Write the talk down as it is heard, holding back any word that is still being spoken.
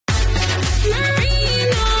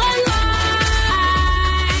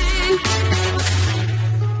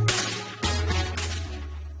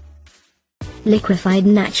Liquefied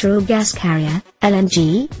natural gas carrier,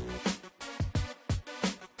 LNG.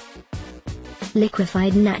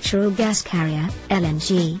 Liquefied natural gas carrier,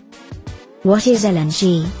 LNG. What is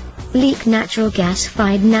LNG? Leak natural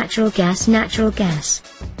gas-fied natural gas.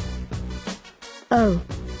 Oh.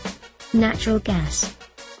 Natural gas.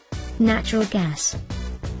 Natural gas.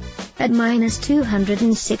 At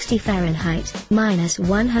 -260 Fahrenheit,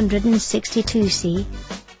 -162 C.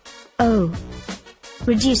 Oh.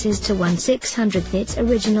 Reduces to 1/600th its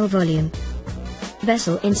original volume.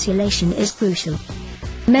 Vessel insulation is crucial.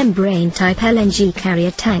 Membrane type LNG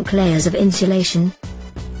carrier tank layers of insulation.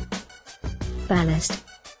 Ballast.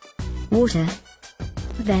 Water.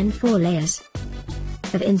 Then 4 layers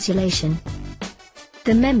of insulation.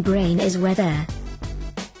 The membrane is where there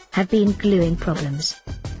have been gluing problems.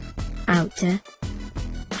 Outer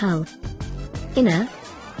hull. Inner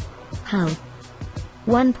hull.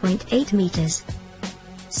 1.8 meters.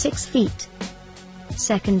 6 feet.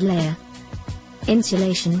 Second layer.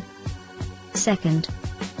 Insulation. Second.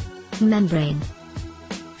 Membrane.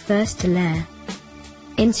 First layer.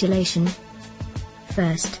 Insulation.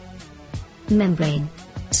 First. Membrane.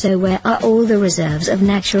 So where are all the reserves of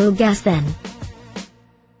natural gas then?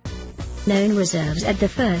 Known reserves at the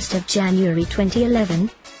 1st of January 2011.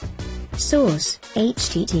 Source: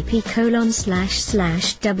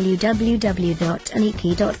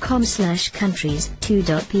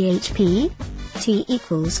 http://www.aniki.com/countries2.php. T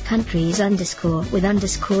equals countries underscore with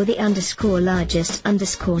underscore the underscore largest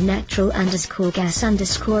underscore natural underscore gas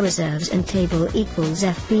underscore reserves and table equals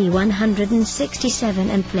FB 167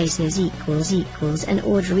 and places equals and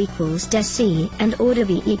order equals dec and order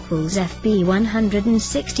B equals FB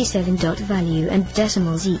 167. Value and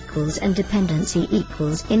decimals equals and dependency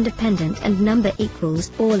equals independent and number equals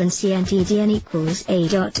all and CNTDN equals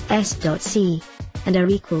A.S.C. and R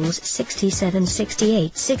equals 67,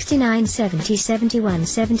 68, 69, 70, 71,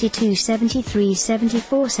 72, 73,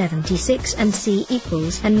 74, 76 and C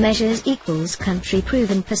equals and measures equals country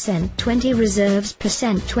proven %20 reserves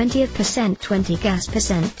 %20 %20 gas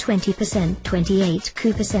 %20 28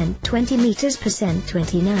 Cu %20 meters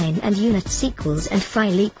 %29 and units equals and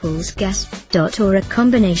file equals gas. Or a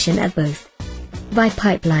combination of both. By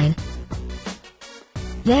pipeline.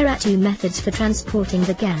 There are 2 methods for transporting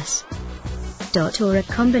the gas. Or a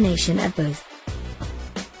combination of both.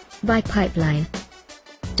 By pipeline.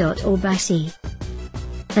 Or by sea.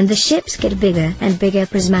 And the ships get bigger and bigger.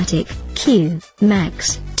 Prismatic, Q,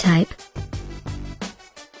 max, type.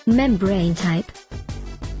 Membrane type.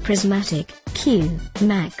 Prismatic, Q,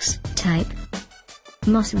 max, type.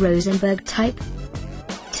 Moss-Rosenberg type.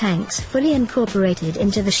 Tanks fully incorporated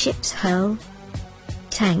into the ship's hull.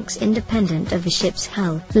 Tanks independent of the ship's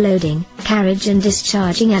hull, loading, carriage and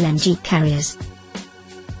discharging LNG carriers.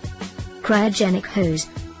 Cryogenic hose.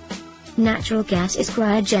 Natural gas is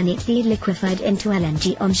cryogenically liquefied into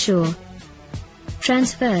LNG on shore.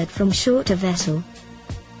 Transferred from shore to vessel.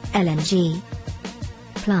 LNG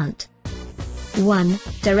plant. 1.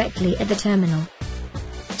 Directly at the terminal.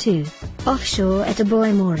 2. Offshore at a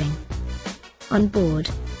buoy mooring. On board,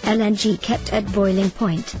 LNG kept at boiling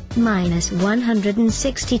point,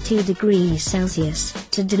 -162 degrees Celsius,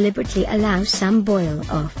 to deliberately allow some boil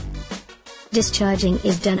off. Discharging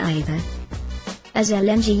is done either as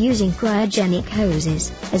LNG using cryogenic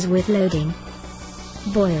hoses, as with loading,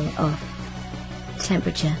 boil off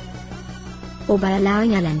temperature, or by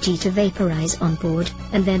allowing LNG to vaporize on board,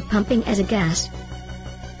 and then pumping as a gas.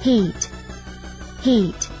 Heat.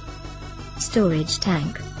 Storage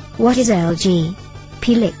tank. What is LG?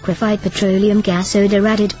 P. Liquefied petroleum gas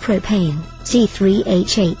odor-added propane,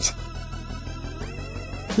 C3H8.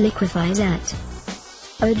 Liquefies at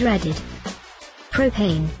odor-added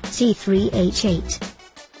propane, C3H8.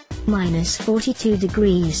 -42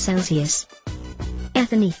 degrees Celsius.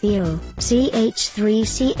 Ethanethiol,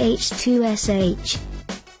 CH3CH2SH.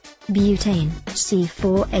 Butane,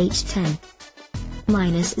 C4H10.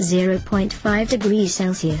 -0.5 degrees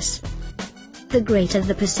Celsius. The greater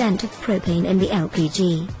the percent of propane in the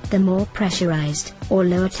LPG, the more pressurized, or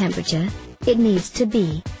lower temperature, it needs to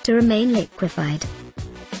be, to remain liquefied.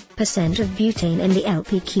 Percent of butane in the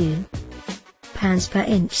LPQ. Pounds per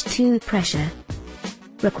inch 2 pressure.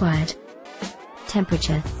 Required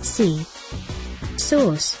temperature, C.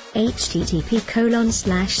 Source,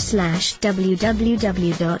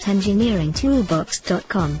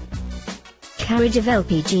 http://www.engineeringtoolbox.com. Carriage of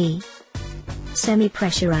LPG.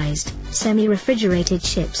 Semi-pressurized, semi-refrigerated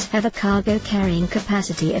ships have a cargo carrying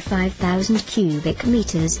capacity of 5,000 cubic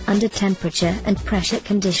meters under temperature and pressure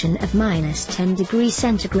condition of -10 degrees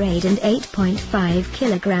centigrade and 8.5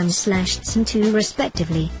 kilograms/2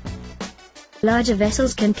 respectively. Larger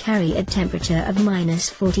vessels can carry a temperature of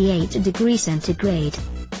 -48 degrees centigrade.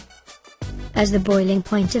 As the boiling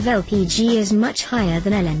point of LPG is much higher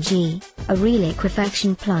than LNG, a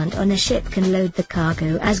reliquefaction plant on a ship can load the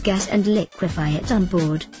cargo as gas and liquefy it on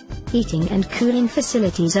board. Heating and cooling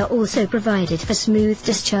facilities are also provided for smooth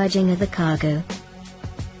discharging of the cargo.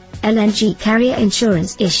 LNG carrier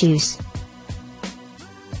insurance issues.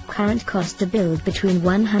 Current cost to build between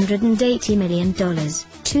 $180 million,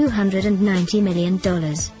 $290 million.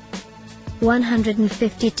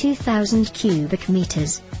 152,000 cubic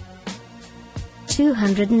meters.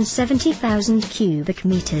 270,000 cubic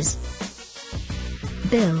meters.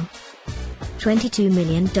 Bill: $22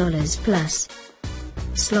 million plus.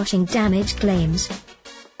 Sloshing damage claims.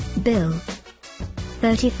 Bill: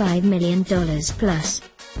 $35 million plus.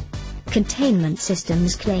 Containment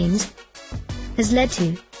systems claims. Has led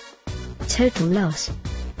to total loss.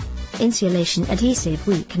 Insulation adhesive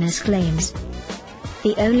weakness claims.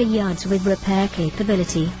 The only yards with repair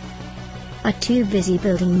capability are too busy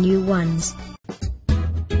building new ones.